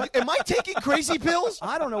 Am I taking crazy pills?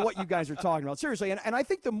 I don't know what you guys are talking about. Seriously. And I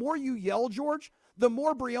think the more you yell, George, the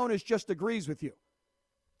more Briones just agrees with you.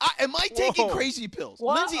 Am I taking crazy pills?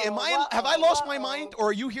 Lindsay, have I lost my mind, or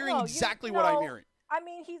are you hearing exactly what I'm hearing? I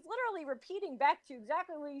mean, he's literally repeating back to you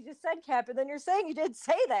exactly what you just said, Cap, and then you're saying you did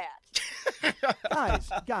say that.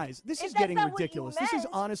 Guys, this is getting ridiculous. This is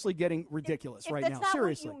honestly getting ridiculous right now. If that's not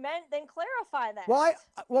seriously. what you meant, then clarify that.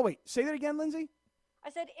 Well, wait. Say that again, Lindsay.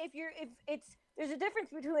 I said there's a difference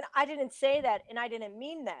between I didn't say that and I didn't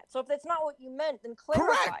mean that. So if that's not what you meant, then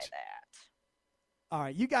clarify that. All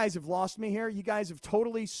right, you guys have lost me here. You guys have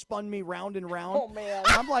totally spun me round and round. Oh man,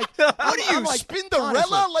 I'm like, what are you,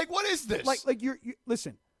 Spinderella? Like, what is this? Like you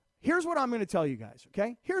listen. Here's what I'm going to tell you guys.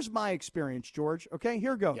 Okay, here's my experience, George. Okay,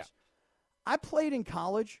 here goes. Yeah. I played in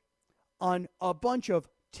college on a bunch of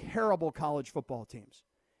terrible college football teams,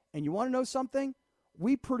 and you want to know something?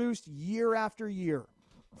 We produced year after year,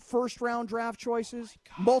 first round draft choices,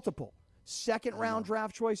 multiple second round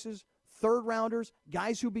draft choices. Third rounders,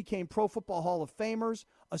 guys who became Pro Football Hall of Famers,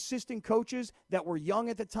 assistant coaches that were young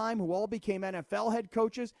at the time who all became NFL head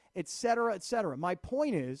coaches, et cetera, et cetera. My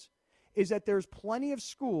point is that there's plenty of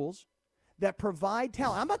schools that provide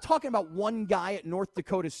talent. I'm not talking about one guy at North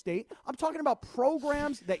Dakota State. I'm talking about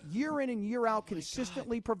programs that year in and year out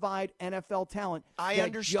consistently provide NFL talent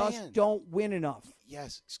that just don't win enough.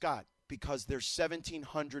 Yes, Scott, because there's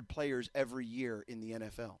 1,700 players every year in the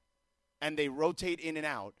NFL, and they rotate in and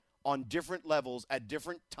out on different levels at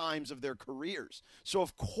different times of their careers. So,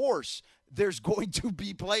 of course, there's going to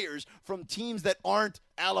be players from teams that aren't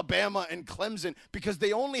Alabama and Clemson because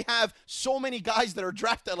they only have so many guys that are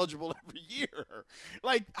draft eligible every year.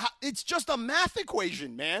 Like, it's just a math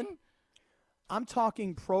equation, man. I'm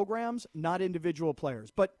talking programs, not individual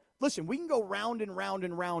players. But listen, we can go round and round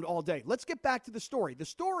and round all day. Let's get back to the story. The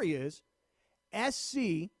story is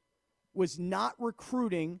SC was not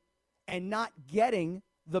recruiting and not getting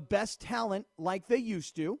the best talent like they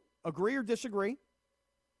used to. Agree or disagree?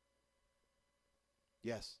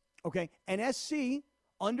 Yes. Okay. And SC,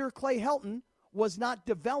 under Clay Helton, was not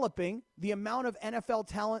developing the amount of NFL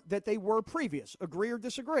talent that they were previous. Agree or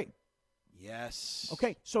disagree? Yes.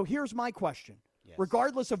 Okay. So here's my question. Yes.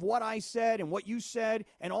 Regardless of what I said and what you said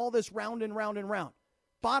and all this round and round and round,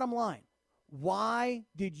 bottom line, why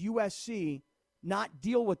did USC not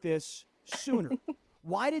deal with this sooner?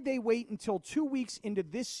 Why did they wait until 2 weeks into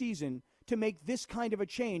this season to make this kind of a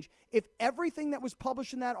change? If everything that was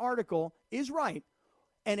published in that article is right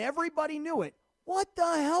and everybody knew it, what the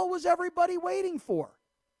hell was everybody waiting for?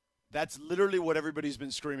 That's literally what everybody's been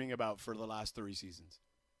screaming about for the last 3 seasons.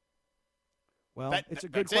 Well, it's a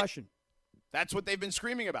good question. That's what they've been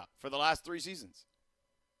screaming about for the last 3 seasons.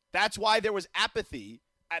 That's why there was apathy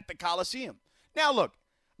at the Coliseum. Now, look,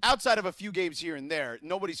 outside of a few games here and there,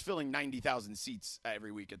 nobody's filling 90,000 seats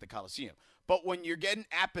every week at the Coliseum. But when you're getting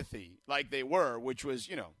apathy like they were, which was,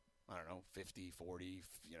 I don't know, 50, 40,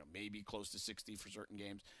 maybe close to 60 for certain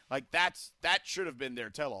games. Like that should have been their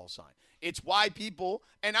tell-all sign. It's why people,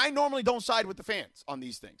 and I normally don't side with the fans on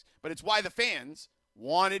these things, but it's why the fans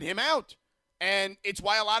wanted him out. And it's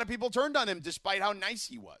why a lot of people turned on him despite how nice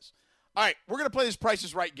he was. All right, we're going to play this Price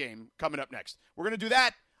is Right game coming up next. We're going to do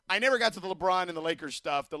that. I never got to the LeBron and the Lakers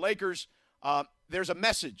stuff. The Lakers, there's a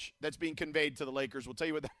message that's being conveyed to the Lakers. We'll tell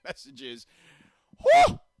you what that message is.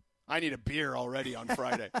 Whew! I need a beer already on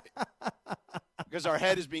Friday because our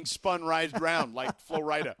head is being spun right round like Flo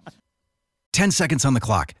Rida. 10 seconds on the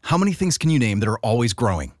clock. How many things can you name that are always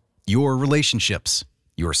growing? Your relationships,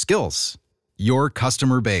 your skills, your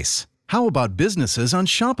customer base. How about businesses on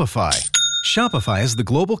Shopify? Shopify is the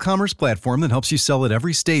global commerce platform that helps you sell at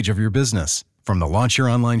every stage of your business. From the launch your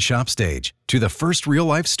online shop stage to the first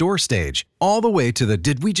real-life store stage, all the way to the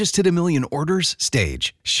did we just hit a million orders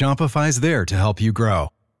stage. Shopify's there to help you grow.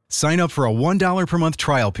 Sign up for a $1 per month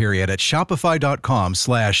trial period at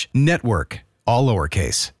shopify.com/network, all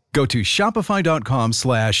lowercase. Go to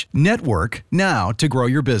shopify.com/network now to grow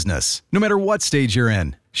your business, no matter what stage you're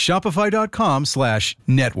in.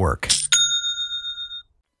 Shopify.com/network.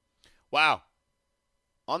 Wow.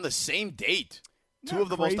 On the same date, two of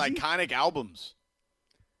the most iconic albums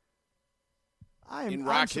in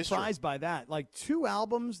rock history. I'm surprised by that. Like two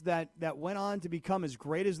albums that went on to become as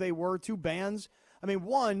great as they were, two bands. I mean,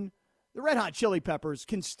 one, the Red Hot Chili Peppers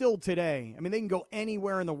can still today. I mean, they can go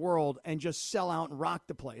anywhere in the world and just sell out and rock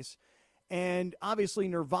the place. And obviously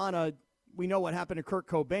Nirvana, we know what happened to Kurt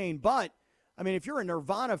Cobain. But, I mean, if you're a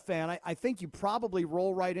Nirvana fan, I think you probably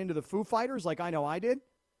roll right into the Foo Fighters like I know I did.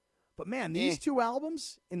 But, man, these two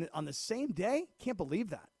albums on the same day, can't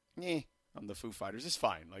believe that. On the Foo Fighters. It's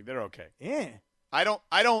fine. Like, they're okay. Yeah. I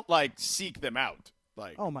don't like, seek them out.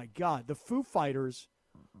 Like, oh, my God. The Foo Fighters,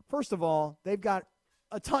 first of all, they've got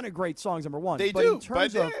a ton of great songs, number one. They but do.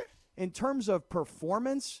 In terms of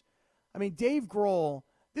performance, I mean, Dave Grohl,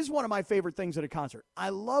 this is one of my favorite things at a concert. I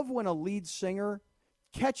love when a lead singer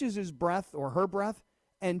catches his breath or her breath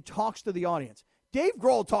and talks to the audience. Dave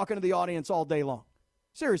Grohl talking to the audience all day long.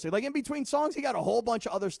 Seriously, like in between songs, he got a whole bunch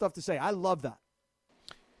of other stuff to say. I love that.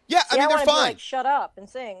 Yeah, I mean, they're fine. Like, shut up and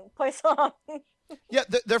sing, play song. Yeah,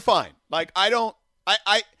 they're fine. Like,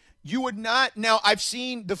 you would not. Now, I've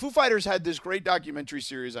seen the Foo Fighters had this great documentary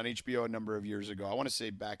series on HBO a number of years ago. I want to say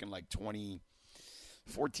back in like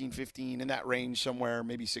 2014, 15, in that range somewhere,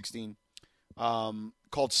 maybe 16,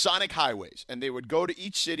 called Sonic Highways. And they would go to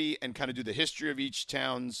each city and kind of do the history of each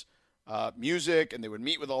town's music, and they would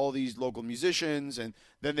meet with all these local musicians, and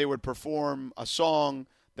then they would perform a song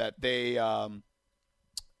that they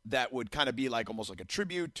that would kind of be like almost like a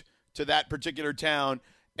tribute to that particular town.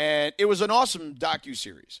 And it was an awesome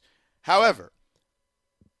docuseries. However,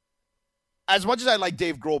 as much as I like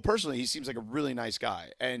Dave Grohl personally, he seems like a really nice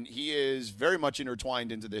guy. And he is very much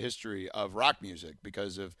intertwined into the history of rock music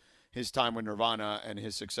because of his time with Nirvana and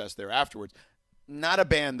his success there afterwards. Not a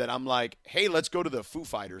band that I'm like, hey, let's go to the Foo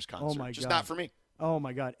Fighters concert. Oh my Just God. not for me. Oh,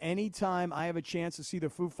 my God. Anytime I have a chance to see the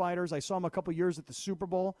Foo Fighters, I saw them a couple years at the Super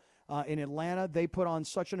Bowl in Atlanta. They put on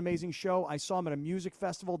such an amazing show. I saw them at a music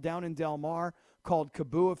festival down in Del Mar called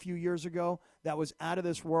Kaboo a few years ago. That was out of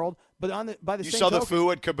this world. But by the you same saw token, the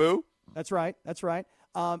Foo at Kaboo? That's right. That's right.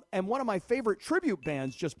 And one of my favorite tribute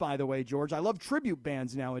bands, just by the way, George, I love tribute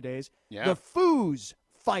bands nowadays. Yeah. The Foo's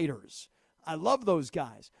Fighters. I love those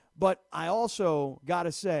guys. But I also got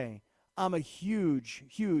to say, I'm a huge,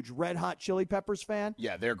 huge Red Hot Chili Peppers fan.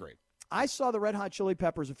 Yeah, they're great. I saw the Red Hot Chili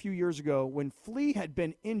Peppers a few years ago when Flea had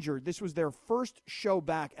been injured. This was their first show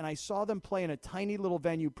back, and I saw them play in a tiny little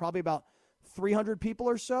venue, probably about 300 people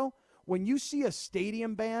or so. When you see a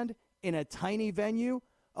stadium band in a tiny venue,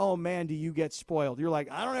 oh, man, do you get spoiled. You're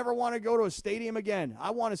like, I don't ever want to go to a stadium again.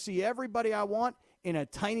 I want to see everybody I want in a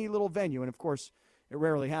tiny little venue. And, of course, it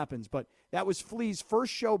rarely happens. But that was Flea's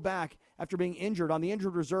first show back after being injured on the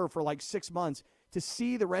injured reserve for like 6 months. To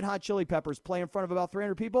see the Red Hot Chili Peppers play in front of about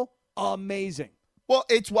 300 people, amazing. Well,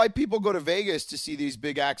 it's why people go to Vegas to see these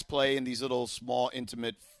big acts play in these little small,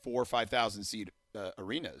 intimate 4,000 or 5,000 seat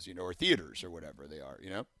arenas, or theaters or whatever they are,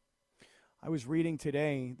 I was reading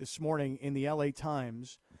this morning in the LA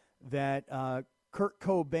Times that Kurt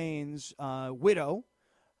Cobain's widow,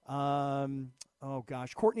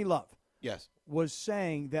 Courtney Love, yes, was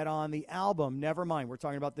saying that on the album Nevermind, we're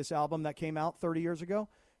talking about this album that came out 30 years ago,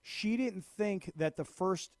 she didn't think that the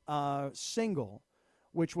first single,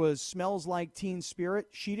 which was Smells Like Teen Spirit,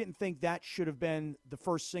 she didn't think that should have been the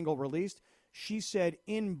first single released. she said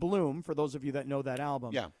In Bloom, for those of you that know that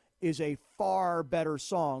album, Yeah. is a far better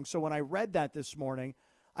song. So when I read that this morning,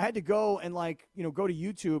 I had to go and go to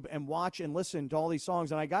YouTube and watch and listen to all these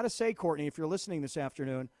songs. And I got to say, Courtney, if you're listening this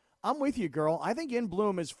afternoon, I'm with you, girl. I think In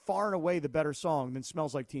Bloom is far and away the better song than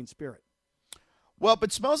Smells Like Teen Spirit. Well,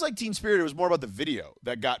 but Smells Like Teen Spirit, it was more about the video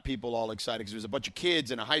that got people all excited because there was a bunch of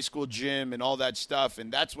kids in a high school gym and all that stuff,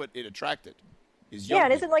 and that's what it attracted. Yeah,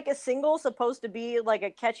 and isn't like a single supposed to be like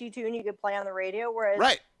a catchy tune you could play on the radio?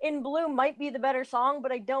 Whereas In Bloom might be the better song,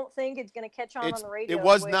 but I don't think it's going to catch on the radio. It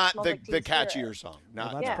was not the catchier song.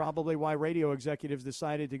 That's probably why radio executives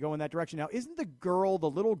decided to go in that direction. Now, isn't the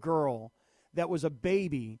little girl that was a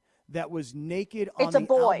baby that was naked on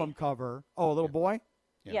the album cover? Oh, a little boy?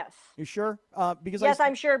 Yeah. Yes. You sure? Because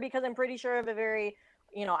I'm sure because I'm pretty sure of a very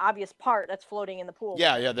obvious part that's floating in the pool.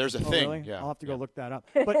 Yeah, there's a thing. Really? Yeah. I'll have to go look that up.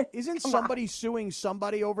 But isn't somebody suing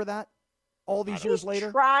somebody over that all these years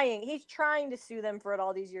later? He's trying to sue them for it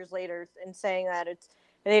all these years later and saying that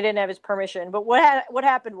they didn't have his permission. But what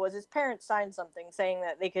happened was his parents signed something saying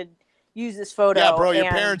that they could use this photo. Yeah, bro, your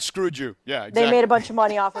parents screwed you. Yeah, exactly. They made a bunch of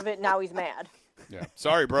money off of it, and now he's mad. Yeah.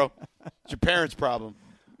 Sorry, bro. It's your parents' problem.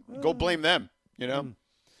 Go blame them,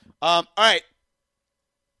 All right.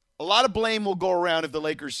 A lot of blame will go around if the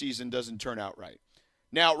Lakers season doesn't turn out right.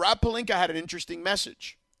 Now, Rob Pelinka had an interesting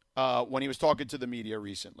message when he was talking to the media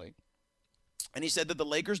recently. And he said that the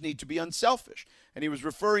Lakers need to be unselfish. And he was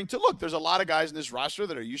referring to, look, there's a lot of guys in this roster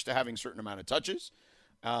that are used to having a certain amount of touches.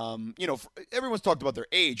 Everyone's talked about their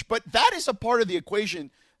age. But that is a part of the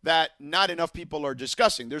equation that not enough people are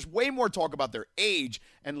discussing. There's way more talk about their age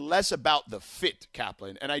and less about the fit,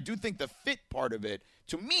 Kaplan. And I do think the fit part of it,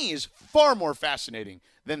 to me, is far more fascinating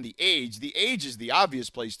than the age. The age is the obvious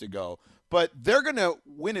place to go, but they're going to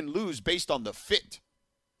win and lose based on the fit.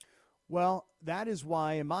 Well, that is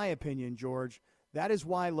why, in my opinion, George, that is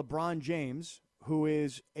why LeBron James, who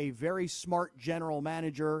is a very smart general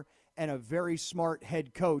manager and a very smart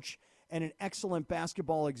head coach and an excellent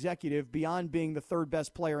basketball executive beyond being the third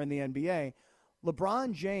best player in the NBA,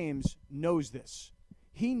 LeBron James knows this.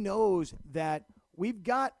 He knows that we've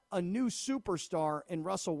got a new superstar in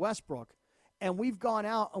Russell Westbrook, and we've gone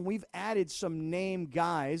out and we've added some name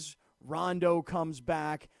guys. Rondo comes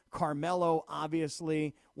back. Carmelo,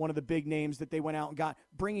 obviously, one of the big names that they went out and got.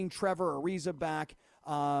 Bringing Trevor Ariza back.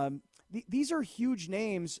 These are huge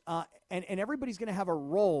names, and everybody's going to have a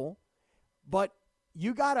role, but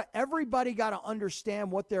everybody got to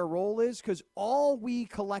understand what their role is, because all we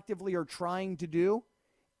collectively are trying to do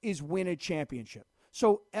is win a championship.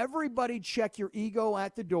 So everybody check your ego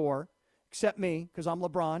at the door, except me, because I'm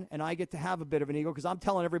LeBron, and I get to have a bit of an ego because I'm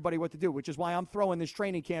telling everybody what to do, which is why I'm throwing this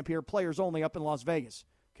training camp here, players only, up in Las Vegas,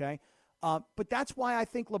 okay? But that's why I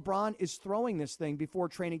think LeBron is throwing this thing before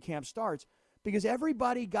training camp starts, because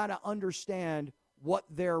everybody got to understand what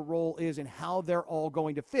their role is and how they're all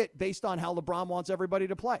going to fit based on how LeBron wants everybody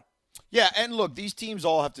to play. Yeah, and look, these teams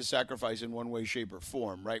all have to sacrifice in one way, shape, or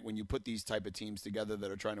form, right? When you put these type of teams together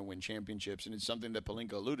that are trying to win championships, and it's something that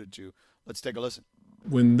Pelinka alluded to. Let's take a listen.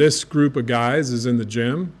 When this group of guys is in the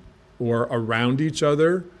gym or around each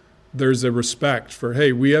other, there's a respect for,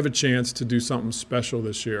 hey, we have a chance to do something special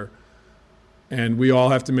this year, and we all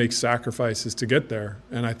have to make sacrifices to get there.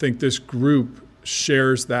 And I think this group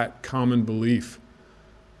shares that common belief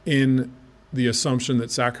in the assumption that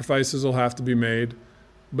sacrifices will have to be made,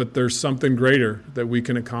 but there's something greater that we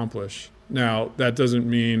can accomplish. Now, that doesn't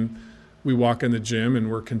mean we walk in the gym and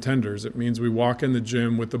we're contenders. It means we walk in the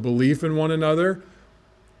gym with a belief in one another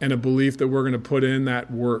and a belief that we're going to put in that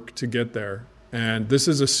work to get there. And this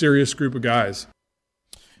is a serious group of guys.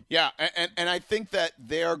 Yeah, and I think that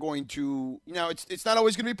they are going to, it's not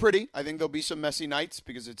always going to be pretty. I think there'll be some messy nights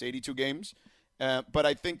because it's 82 games. But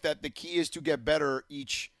I think that the key is to get better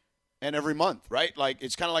each and every month, right? Like,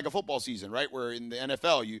 it's kind of like a football season, right? Where in the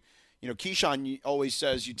NFL, Keyshawn always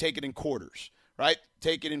says you take it in quarters, right?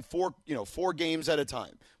 Take it in four games at a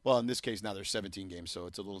time. Well, in this case, now there's 17 games, so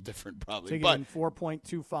it's a little different probably. Take it in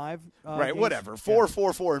 4.25 right, games? Whatever. 4,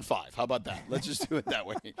 4, and 5. How about that? Let's just do it that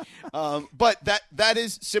way. But that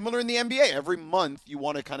is similar in the NBA. Every month you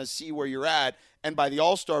want to kind of see where you're at, and by the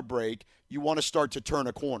All-Star break, you want to start to turn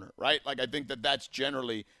a corner, right? Like, I think that's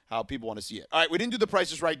generally how people want to see it. All right, we didn't do the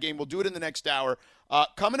Price is Right game. We'll do it in the next hour.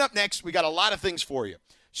 Coming up next, we got a lot of things for you.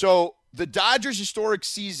 So the Dodgers' historic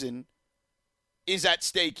season is at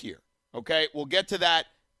stake here, okay? We'll get to that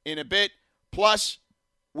in a bit. Plus,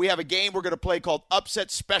 we have a game we're going to play called Upset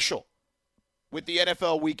Special with the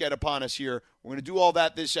NFL weekend upon us here. We're going to do all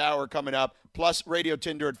that this hour coming up, plus Radio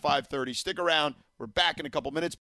Tinder at 5:30. Stick around. We're back in a couple minutes.